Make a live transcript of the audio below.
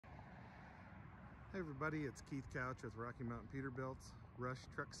Hey everybody, it's Keith Couch with Rocky Mountain Peterbilt Rush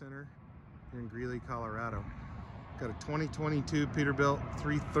Truck Center here in Greeley, Colorado. Got a 2022 Peterbilt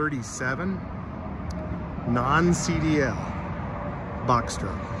 337 non-CDL box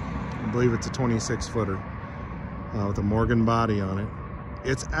truck. I believe it's a 26 footer with a Morgan body on it.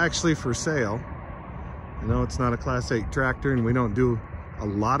 It's actually for sale. I know it's not a Class 8 tractor and we don't do a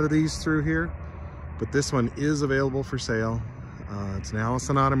lot of these through here, but this one is available for sale. It's an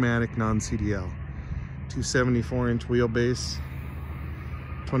Allison automatic non-CDL. 274-inch wheelbase,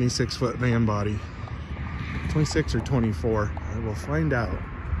 26-foot van body. 26 or 24, I will find out.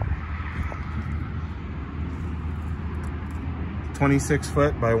 26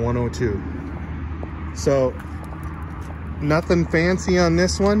 foot by 102. So, nothing fancy on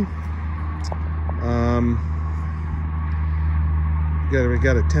this one. We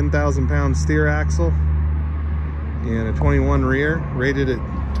got a 10,000 pound steer axle and a 21 rear, rated at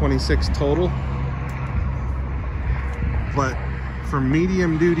 26 total. But for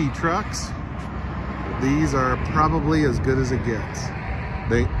medium duty trucks, these are probably as good as it gets.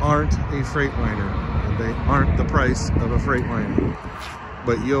 They aren't a Freightliner. They aren't the price of a Freightliner.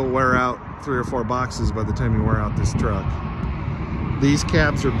 But you'll wear out 3 or 4 boxes by the time you wear out this truck. These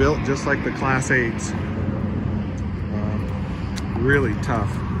cabs are built just like the Class 8s. Really tough.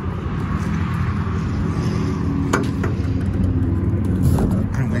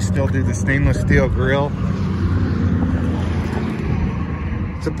 And we still do the stainless steel grille.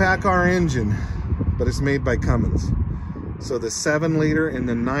 It's a PACCAR engine, but it's made by Cummins. So the 7-liter and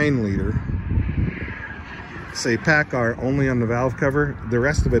the 9-liter say PACCAR only on the valve cover. The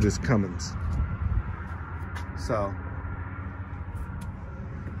rest of it is Cummins. So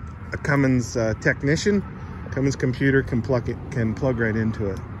a Cummins technician, Cummins computer can plug right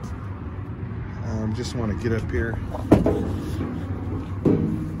into it. Just want to get up here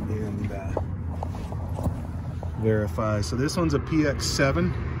and verify. So this one's a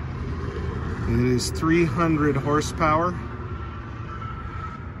PX7. It is 300 horsepower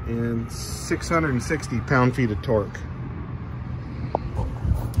and 660 pound-feet of torque.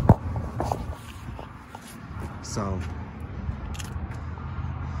 So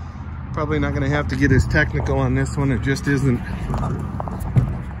probably not going to have to get as technical on this one. It just isn't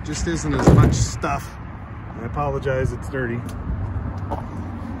as much stuff. I apologize, it's dirty.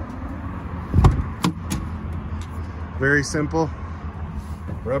 Very simple.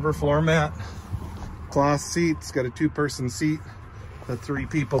 Rubber floor mat, cloth seats, got a 2-person seat, got 3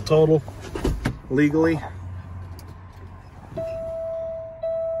 people total legally.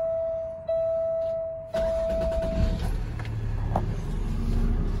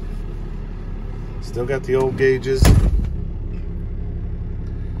 Still got the old gauges.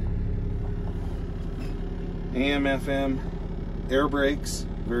 AM, FM, air brakes,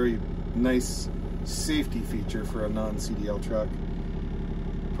 very nice safety feature for a non-CDL truck.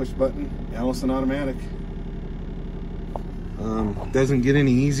 Push button, Allison automatic. Doesn't get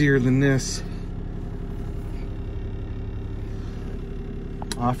any easier than this.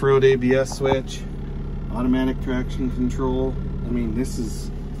 Off-road ABS switch, automatic traction control. I mean, this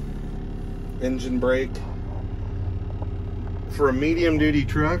is engine brake. For a medium duty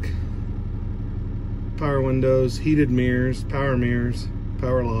truck, power windows, heated mirrors, power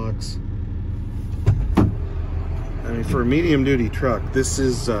locks. I mean, for a medium duty truck, this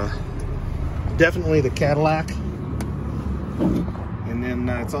is definitely the Cadillac. And then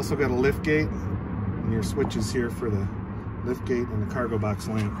it's also got a liftgate and your switches here for the liftgate and the cargo box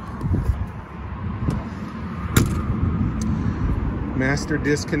lamp. Master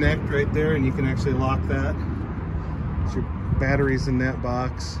disconnect right there, and you can actually lock that. It's your batteries in that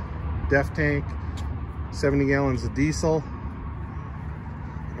box. Def tank, 70 gallons of diesel,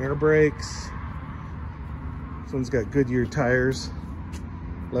 air brakes. This one's got Goodyear tires,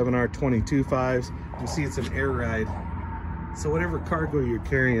 11R22 5s. You can see it's an air ride. So whatever cargo you're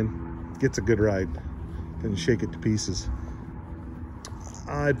carrying gets a good ride. Doesn't shake it to pieces.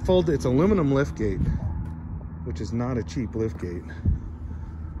 It's aluminum liftgate, which is not a cheap liftgate.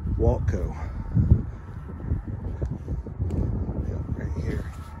 Waltco. Yeah, right here.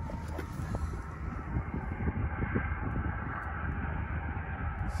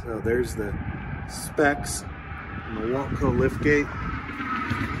 So there's the specs on the Waltco liftgate.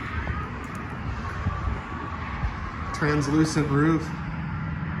 Translucent roof.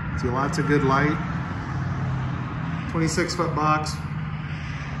 See lots of good light. 26-foot box,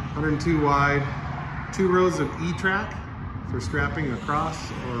 102 wide. 2 rows of E-track for strapping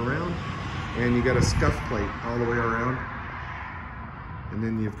across or around. And you got a scuff plate all the way around. And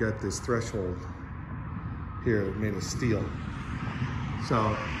then you've got this threshold here made of steel.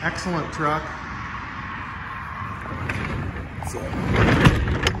 So excellent truck. So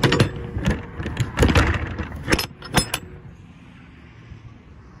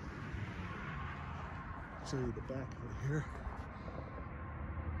show you the back of it here.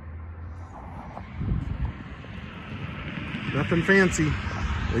 Nothing fancy.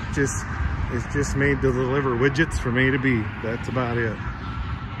 It's just made to deliver widgets from A to B. That's about it.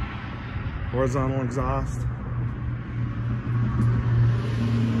 Horizontal exhaust.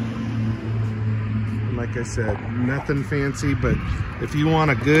 And like I said, nothing fancy, but if you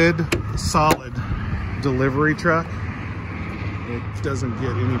want a good, solid delivery truck, it doesn't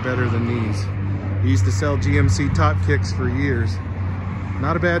get any better than these. I used to sell GMC top kicks for years.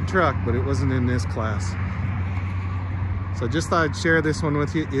 Not a bad truck, but it wasn't in this class. So just thought I'd share this one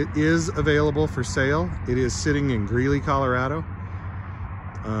with you. It is available for sale. It is sitting in Greeley, Colorado.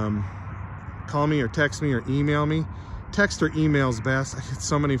 Call me or text me or email me. Text or email is best. I get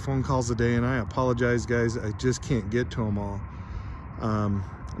so many phone calls a day and I apologize, guys. I just can't get to them all.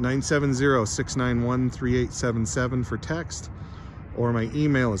 970-691-3877 for text. Or my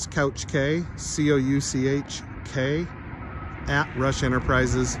email is couchk, C-O-U-C-H-K,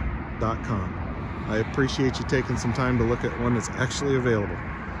 @rushenterprises.com. I appreciate you taking some time to look at one that's actually available.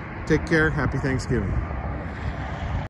 Take care. Happy Thanksgiving.